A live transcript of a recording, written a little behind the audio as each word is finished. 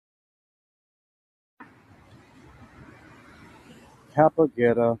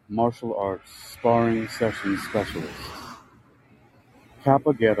KappaGuerra Martial Arts Sparring Session Specialist.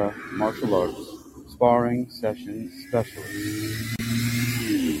 KappaGuerra Martial Arts Sparring Session Specialist.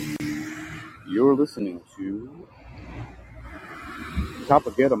 You're listening to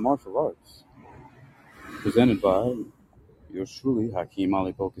KappaGuerra Martial Arts, presented by yours truly, Hakeem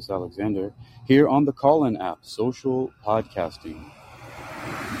Ali Pocus Alexander, here on the Call-In app, social podcasting.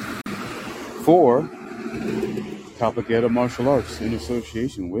 For KappaGuerra Martial Arts in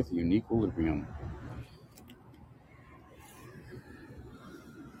association with Uniquilibrium.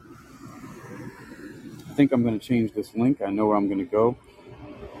 I think I'm going to change this link. I know where I'm going to go.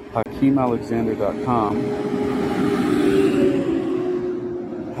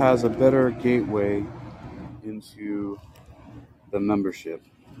 HakeemAlexander.com has a better gateway into the membership.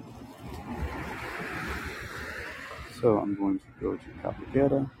 So I'm going to go to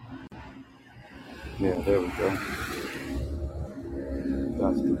KappaGuerra. Yeah, there we go.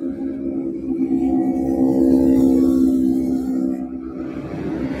 That's it.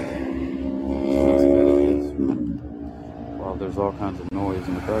 Wow, there's all kinds of noise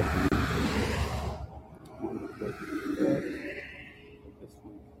in the background.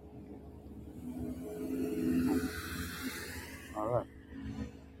 Alright.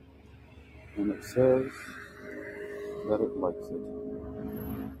 And it says that it likes it.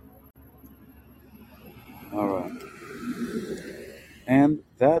 Alright. And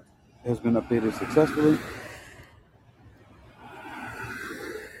that has been updated successfully.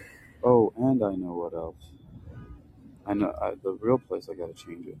 Oh, and I know what else. I know the real place I gotta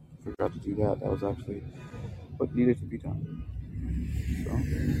change it. Forgot to do that. That was actually what needed to be done. So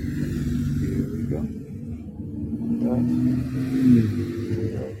here we go. There we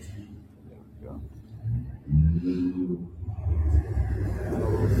go. And a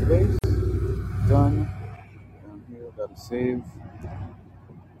little space. Done. Down here, gotta save.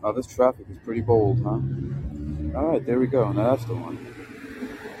 Oh, this traffic is pretty bold, huh? Alright, there we go. Now that's the one.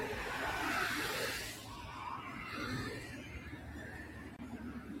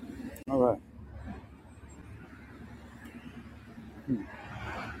 Alright.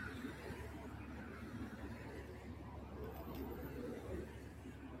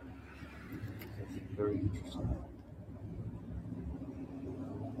 That's very interesting.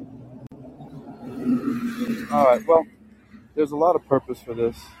 Alright, well, there's a lot of purpose for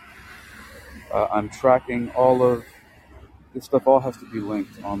this. I'm tracking all of this stuff. All has to be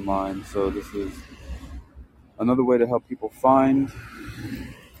linked online, so this is another way to help people find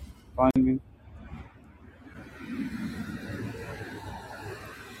me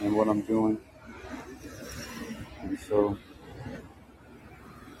and what I'm doing. And so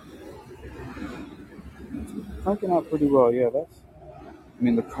cranking out pretty well. Yeah,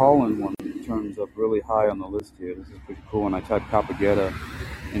 the call-in one turns up really high on the list here. This is pretty cool. When I type KappaGuerra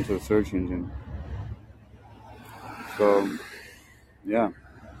into a search engine. So, yeah.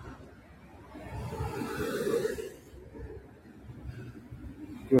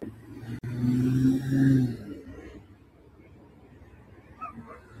 Good.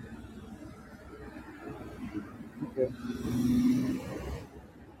 Okay.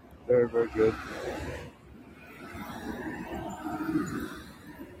 Very, very good.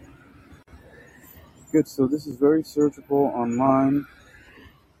 Good. So this is very searchable online.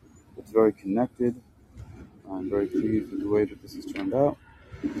 It's very connected. I'm very pleased with the way that this has turned out.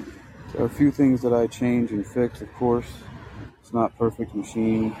 There are a few things that I change and fix, of course. It's not a perfect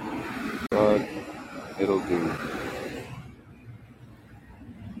machine, but it'll do.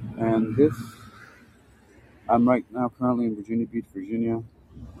 And this, I'm right now currently in Virginia Beach, Virginia.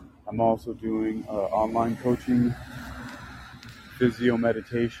 I'm also doing online coaching, physio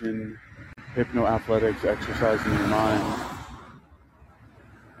meditation, hypno-athletics, exercising your mind.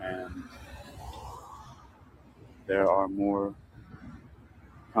 And there are more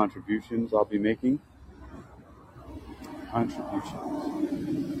contributions I'll be making.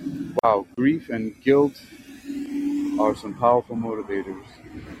 Contributions. Wow, grief and guilt are some powerful motivators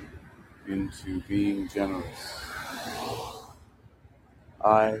into being generous.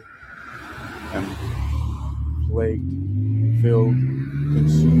 I am plagued, filled,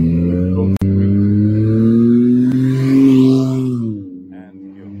 consumed with both grief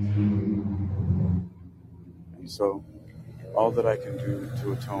and guilt. And so, all that I can do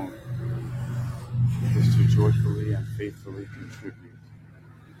to atone is to joyfully and faithfully contribute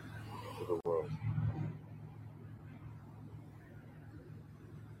to the world.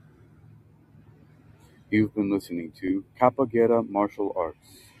 You've been listening to KappaGuerra Martial Arts,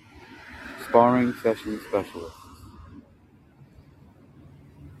 Sparring Session Specialist.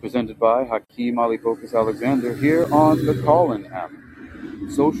 Presented by Hakeem Ali Focus Alexander here on the Callin app.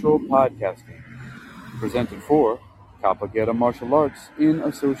 Social podcasting. Presented for KappaGuerra Martial Arts in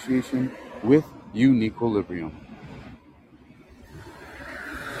association with Uniquilibrium.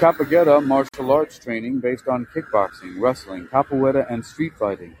 KappaGuerra martial arts training based on kickboxing, wrestling, capoeira, and street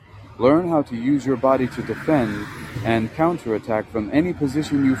fighting. Learn how to use your body to defend and counterattack from any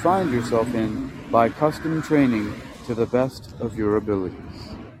position you find yourself in by custom training to the best of your abilities.